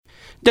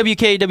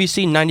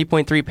WKWC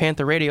 90.3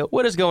 Panther Radio.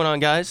 What is going on,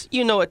 guys?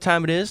 You know what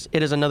time it is.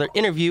 It is another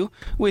interview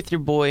with your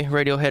boy,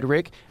 Radiohead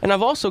Rick. And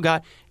I've also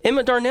got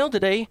Emma Darnell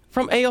today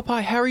from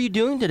AOPI. How are you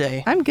doing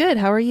today? I'm good.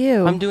 How are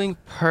you? I'm doing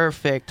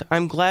perfect.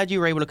 I'm glad you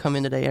were able to come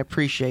in today. I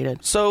appreciate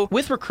it. So,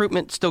 with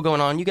recruitment still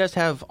going on, you guys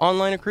have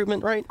online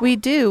recruitment, right? We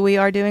do. We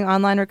are doing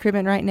online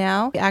recruitment right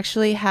now. We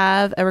actually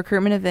have a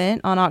recruitment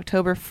event on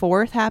October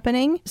 4th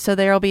happening. So,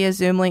 there will be a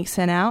Zoom link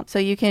sent out. So,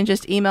 you can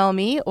just email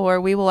me, or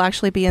we will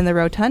actually be in the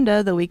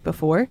Rotunda the week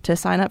before to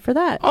sign up for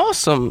that.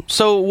 Awesome.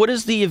 So, what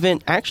is the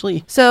event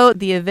actually? So,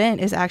 the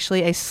event is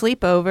actually a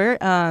sleepover.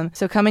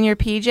 So, come in your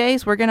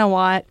PJs. We're going to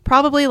watch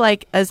probably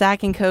like a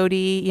Zach and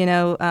Cody,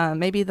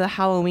 maybe the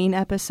Halloween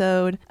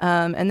episode.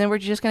 And then we're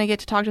just going to get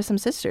to talk to some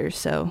sisters.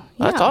 So,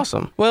 yeah. That's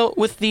awesome. Well,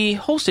 with the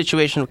whole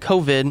situation of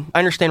COVID, I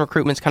understand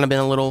recruitment's kind of been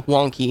a little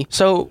wonky.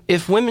 So,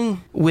 if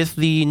women with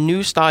the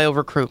new style of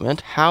recruitment,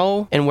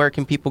 how and where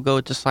can people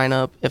go to sign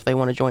up if they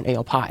want to join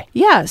AOPI?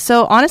 Yeah.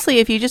 So, honestly,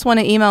 if you just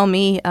want to email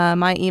me,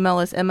 my email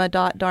is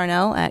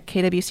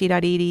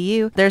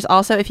emma.darnell@kwc.edu. There's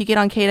also, if you get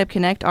on KW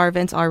Connect, our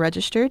events are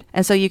registered.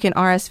 And so you can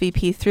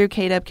RSVP through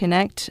KW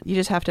Connect. You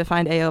just have to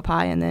find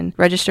AOPI and then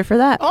register for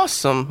that.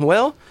 Awesome.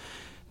 Well,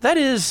 that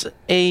is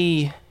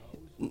a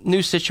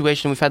new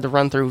situation we've had to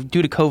run through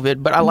due to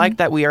COVID, but I like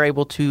that we are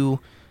able to,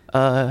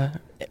 I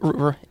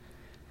forget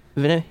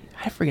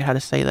how to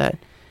say that,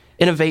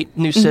 innovate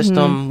new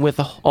system with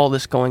all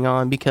this going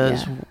on,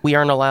 because we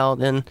aren't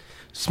allowed in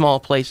small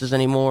places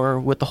anymore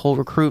with the whole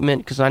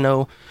recruitment, because I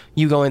know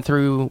you going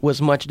through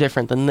was much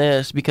different than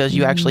this, because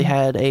you actually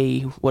had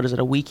a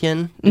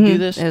weekend to do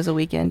this? It was a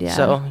weekend, yeah.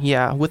 So,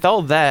 yeah, with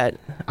all that,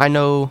 I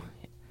know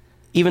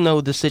even though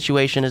the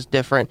situation is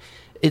different,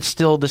 it's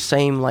still the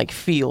same,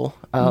 feel,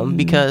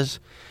 because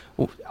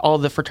all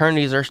the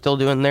fraternities are still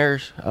doing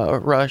their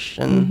rush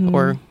and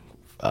or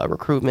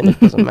recruitment, it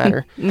doesn't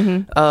matter,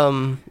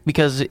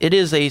 because it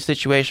is a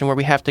situation where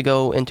we have to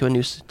go into a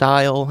new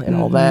style and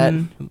all that,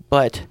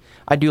 but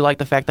I do like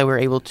the fact that we're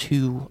able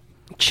to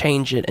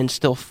change it and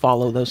still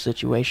follow those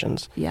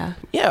situations. Yeah.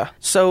 Yeah.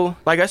 So,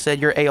 like I said,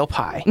 you're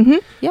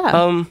AOPI.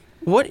 Yeah.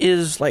 What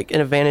is, an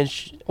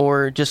advantage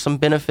or just some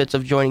benefits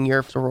of joining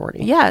your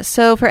sorority? Yeah,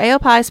 so for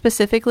AOPI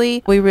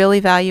specifically, we really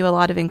value a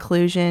lot of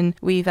inclusion.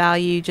 We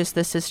value just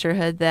the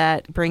sisterhood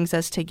that brings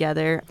us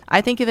together.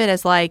 I think of it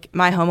as like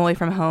my home away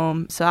from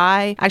home. So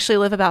I actually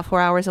live about 4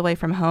 hours away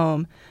from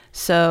home.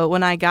 So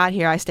when I got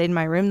here, I stayed in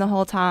my room the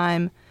whole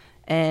time,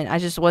 and I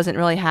just wasn't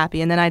really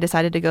happy. And then I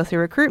decided to go through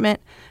recruitment,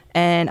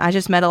 and I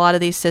just met a lot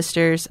of these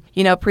sisters.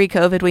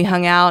 Pre-COVID, we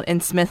hung out in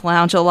Smith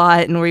Lounge a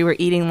lot, and we were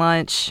eating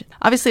lunch.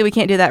 Obviously, we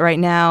can't do that right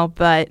now,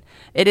 but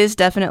it is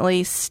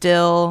definitely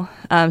still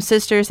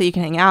sisters that you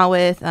can hang out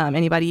with,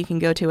 anybody you can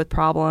go to with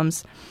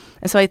problems.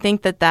 And so I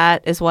think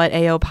that is what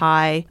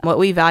AOPI, what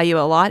we value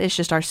a lot, is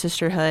just our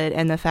sisterhood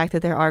and the fact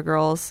that there are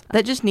girls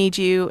that just need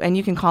you, and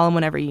you can call them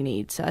whenever you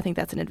need. So I think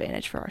that's an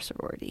advantage for our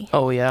sorority.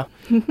 Oh, yeah.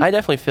 I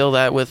definitely feel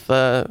that with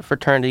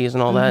fraternities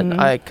and all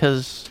that,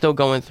 because still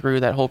going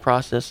through that whole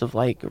process of,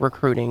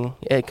 recruiting,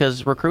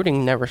 because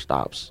recruiting never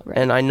stops. Right.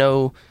 And I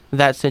know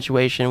that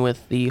situation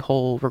with the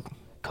whole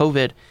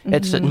COVID,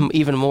 it's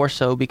even more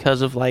so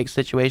because of,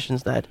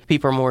 situations that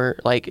people are more,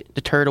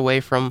 deterred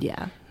away from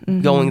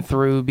going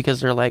through,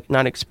 because they're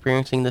not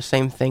experiencing the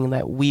same thing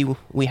that we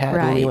had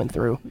when we went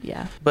through.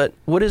 Yeah. But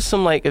what is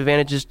some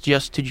advantages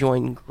just to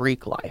join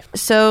Greek life?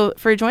 So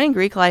for joining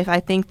Greek life, I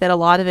think that a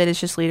lot of it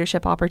is just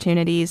leadership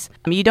opportunities.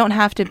 You don't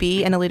have to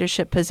be in a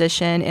leadership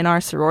position in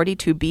our sorority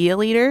to be a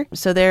leader.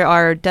 So there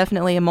are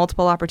definitely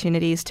multiple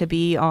opportunities to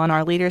be on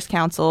our leaders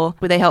council,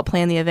 where they help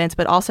plan the events,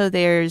 but also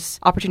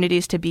there's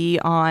opportunities to be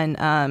on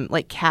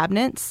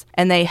cabinets,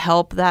 and they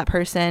help that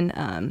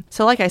person.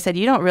 So like I said,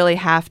 you don't really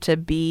have to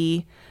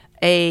be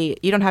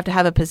you don't have to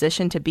have a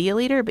position to be a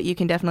leader, but you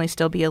can definitely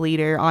still be a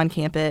leader on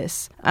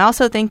campus. I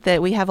also think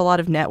that we have a lot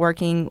of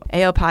networking.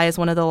 AOPI is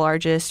one of the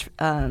largest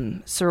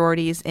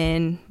sororities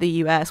in the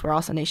U.S. We're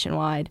also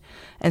nationwide.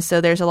 And so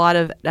there's a lot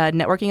of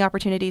networking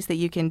opportunities that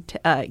you can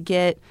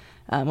get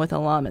with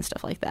alum and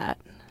stuff like that.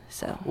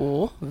 So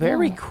cool.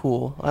 Very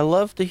cool. I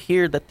love to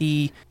hear that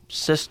the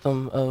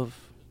system of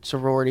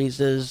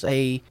sororities is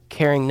a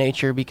caring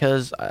nature,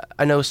 because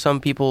I know some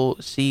people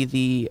see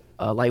the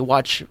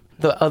watch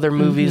the other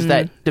movies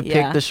that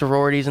depict the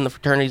sororities and the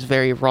fraternities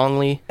very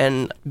wrongly,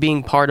 and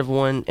being part of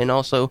one and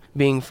also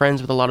being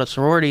friends with a lot of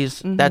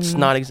sororities, that's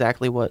not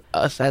exactly what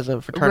us as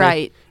a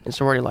fraternity and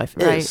sorority life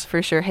is. Right,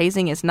 for sure.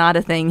 Hazing is not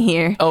a thing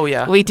here. Oh,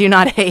 yeah. We do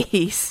not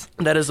haze.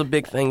 That is a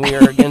big thing we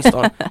are against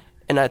on,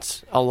 and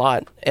that's a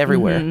lot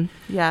everywhere.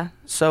 Yeah.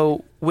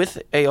 So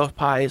with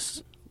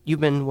AOPI's, you've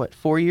been,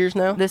 4 years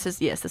now? This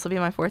will be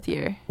my 4th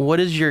year. What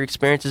has your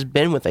experiences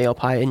been with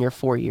AOPI in your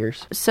 4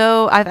 years?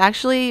 So I've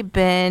actually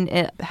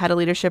had a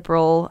leadership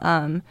role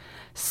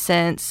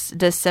since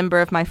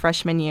December of my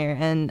freshman year,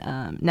 and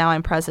now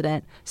I'm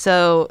president.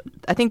 So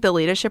I think the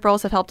leadership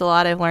roles have helped a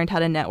lot. I've learned how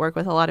to network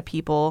with a lot of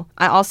people.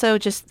 I also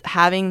just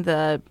having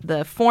the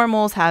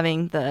formals,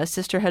 having the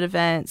sisterhood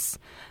events,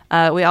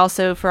 We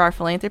also, for our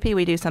philanthropy,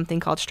 we do something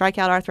called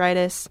Strikeout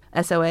Arthritis,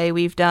 SOA.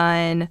 We've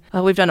done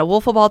a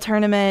wiffle ball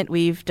tournament.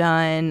 We've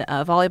done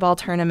volleyball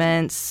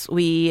tournaments.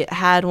 We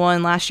had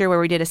one last year where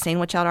we did a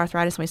sandwich out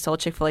arthritis and we sold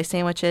Chick-fil-A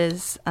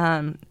sandwiches.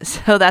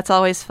 So that's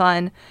always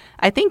fun.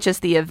 I think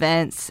just the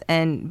events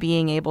and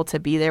being able to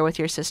be there with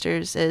your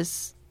sisters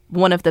is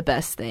one of the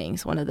best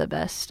things, one of the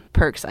best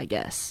perks, I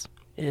guess.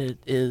 It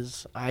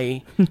is.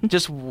 I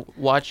just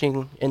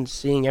watching and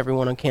seeing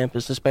everyone on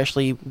campus,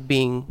 especially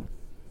being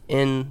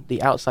in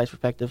the outside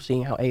perspective,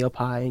 seeing how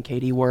AOPI and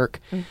KD work,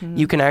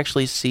 you can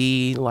actually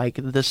see like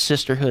the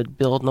sisterhood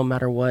build no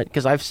matter what.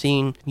 Because I've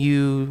seen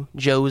you,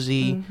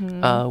 Josie,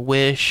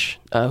 Wish,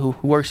 who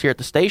works here at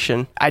the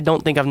station. I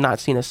don't think I've not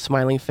seen a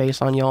smiling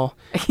face on y'all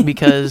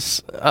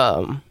because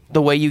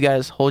the way you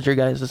guys hold your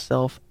guys'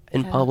 self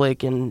in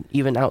public and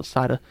even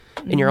outside of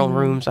in your own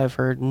rooms, I've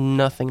heard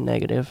nothing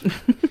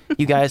negative.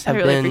 You guys have I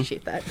really been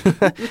appreciate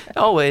that.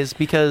 always,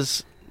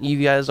 because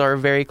you guys are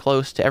very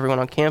close to everyone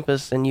on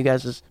campus, and you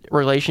guys'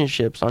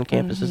 relationships on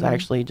campus is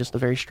actually just a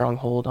very strong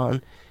hold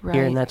on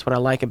here, and that's what I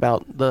like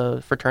about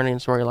the fraternity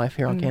and sorority life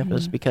here on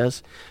campus,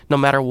 because no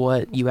matter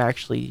what, you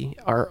actually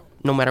are,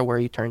 no matter where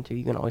you turn to,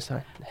 you can always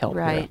help.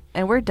 Right.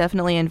 And we're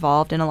definitely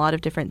involved in a lot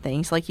of different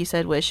things. Like you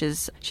said,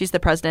 she's the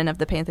president of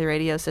the Panther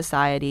Radio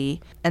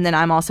Society. And then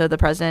I'm also the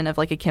president of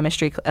like the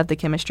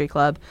chemistry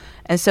club.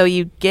 And so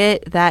you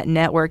get that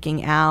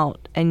networking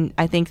out. And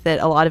I think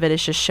that a lot of it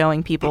is just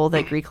showing people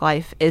that Greek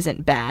life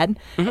isn't bad.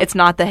 It's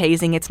not the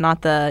hazing. It's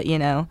not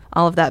the,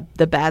 all of that,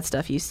 the bad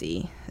stuff you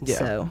see. Yeah.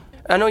 So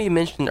I know you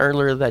mentioned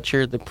earlier that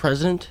you're the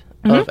president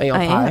of AOPI.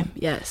 I am,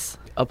 yes.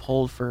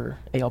 Uphold for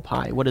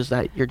AOPI. What is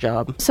that, your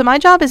job? So my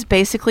job is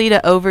basically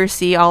to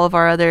oversee all of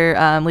our other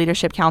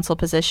leadership council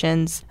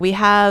positions. We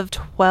have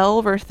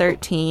 12 or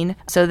 13.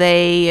 So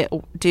they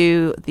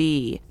do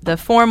the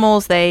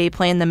formals, they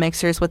plan the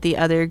mixers with the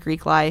other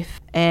Greek life,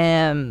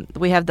 and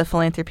we have the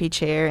philanthropy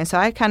chair. And so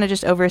I kind of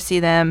just oversee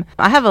them.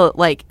 I have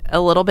a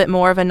little bit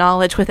more of a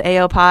knowledge with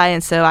AOPI,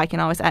 and so I can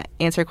always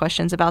answer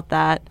questions about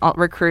that.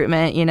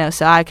 Recruitment,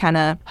 so I kind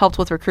of helped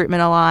with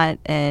recruitment a lot.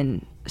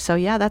 And so,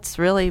 yeah, that's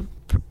really...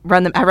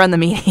 I run the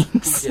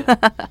meetings.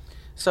 Yeah.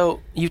 So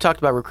you talked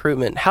about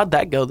recruitment. How'd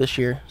that go this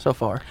year so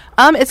far?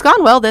 It's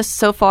gone well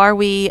so far.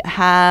 We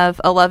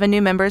have 11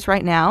 new members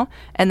right now,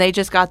 and they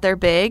just got their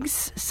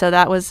bigs, so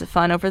that was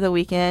fun over the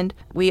weekend.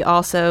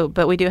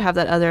 But we do have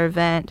that other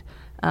event,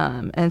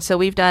 and so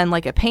we've done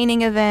like a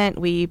painting event.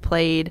 We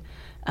played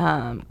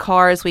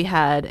cars. We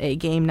had a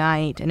game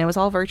night, and it was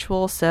all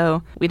virtual,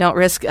 so we don't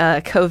risk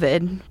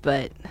COVID,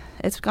 but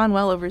it's gone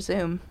well over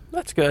Zoom.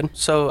 That's good.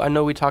 So I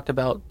know we talked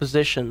about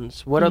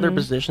positions. What other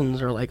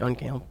positions are like on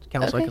council?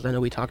 Because I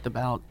know we talked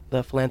about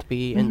the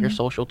philanthropy and your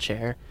social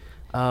chair.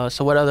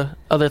 So what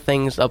other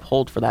things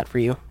uphold for that for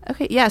you?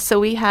 Okay, yeah. So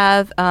we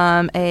have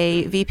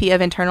a VP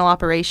of internal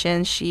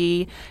operations.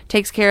 She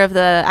takes care of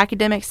the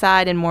academic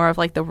side and more of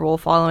like the rule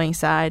following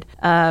side.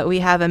 We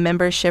have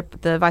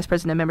the vice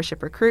president of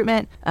membership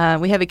recruitment.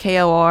 We have a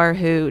KOR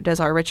who does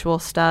our ritual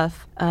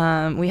stuff.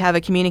 We have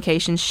a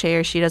communications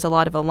chair. She does a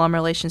lot of alum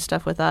relations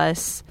stuff with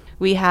us.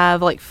 We have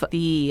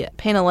the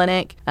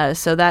Panhellenic,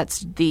 so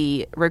that's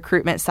the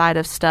recruitment side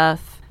of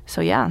stuff.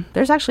 So yeah,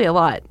 there's actually a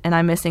lot, and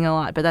I'm missing a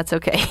lot, but that's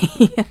okay.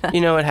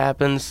 You know what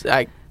happens?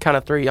 I kind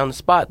of threw you on the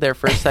spot there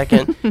for a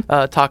second,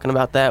 talking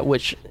about that,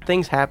 which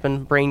things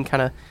happen, brain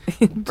farts,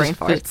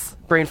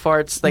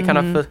 they kind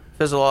of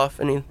fizzle off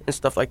and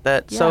stuff like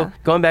that. Yeah. So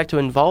going back to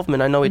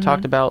involvement, I know we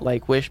talked about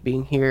like Wish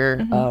being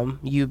here,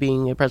 you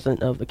being a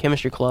president of the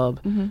chemistry club.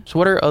 So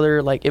what are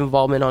other like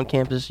involvement on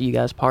campus you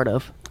guys part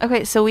of?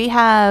 Okay, so we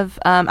have,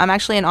 I'm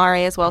actually an RA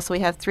as well, so we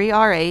have 3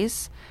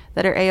 RAs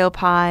that are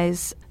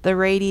AOPIs. The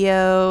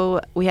radio,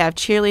 we have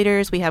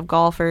cheerleaders, we have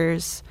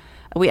golfers.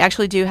 We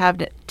actually do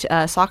have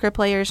soccer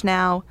players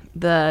now.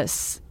 The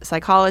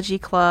psychology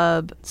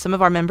club, some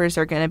of our members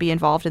are going to be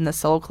involved in the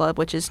soul club,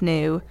 which is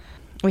new.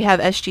 We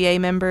have SGA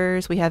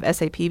members, we have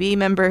SAPB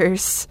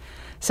members.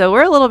 So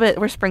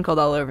we're sprinkled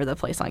all over the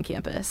place on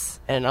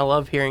campus. And I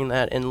love hearing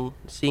that and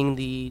seeing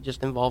the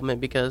just involvement,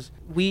 because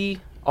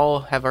we all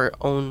have our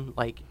own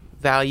like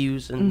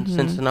values and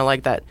sense, and I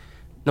like that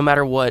no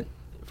matter what,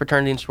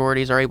 fraternity and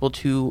sororities are able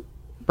to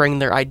bring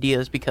their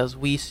ideas, because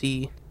we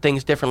see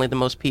things differently than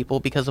most people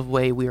because of the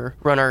way we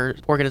run our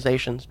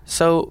organizations.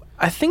 So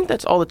I think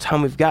that's all the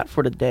time we've got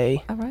for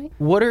today. All right.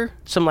 What are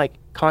some like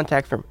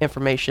contact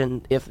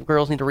information if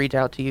girls need to reach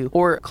out to you,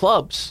 or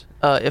clubs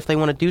if they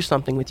want to do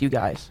something with you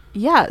guys?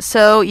 Yeah,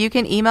 so you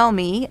can email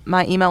me.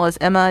 My email is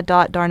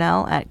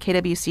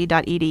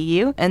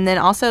emma.darnell@kwc.edu. And then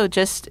also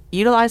just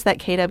utilize that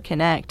KW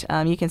Connect.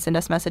 You can send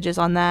us messages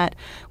on that.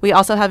 We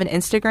also have an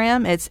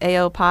Instagram. It's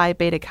AOPI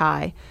Beta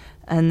Chi.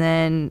 And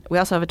then we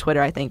also have a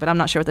Twitter, I think, but I'm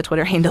not sure what the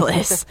Twitter handle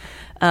is.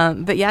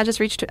 But yeah, just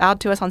reach out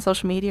to us on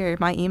social media or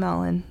my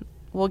email, and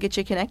we'll get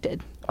you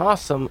connected.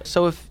 Awesome.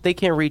 So if they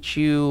can't reach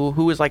you,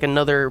 who is like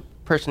another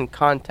person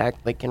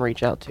contact they can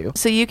reach out to?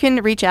 So you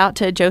can reach out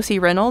to Josie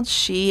Reynolds.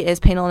 She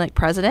is Panhellenic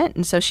president,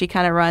 and so she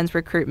kind of runs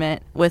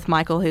recruitment with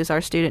Michael, who's our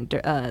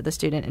the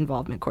student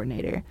involvement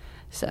coordinator.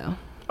 So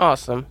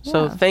Awesome.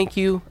 So thank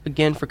you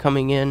again for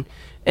coming in.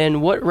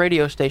 And what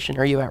radio station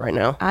are you at right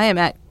now? I am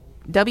at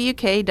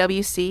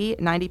WKWC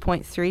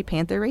 90.3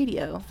 Panther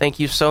Radio. Thank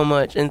you so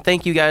much. And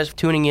thank you guys for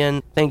tuning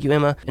in. Thank you,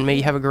 Emma. And may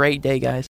you have a great day, guys.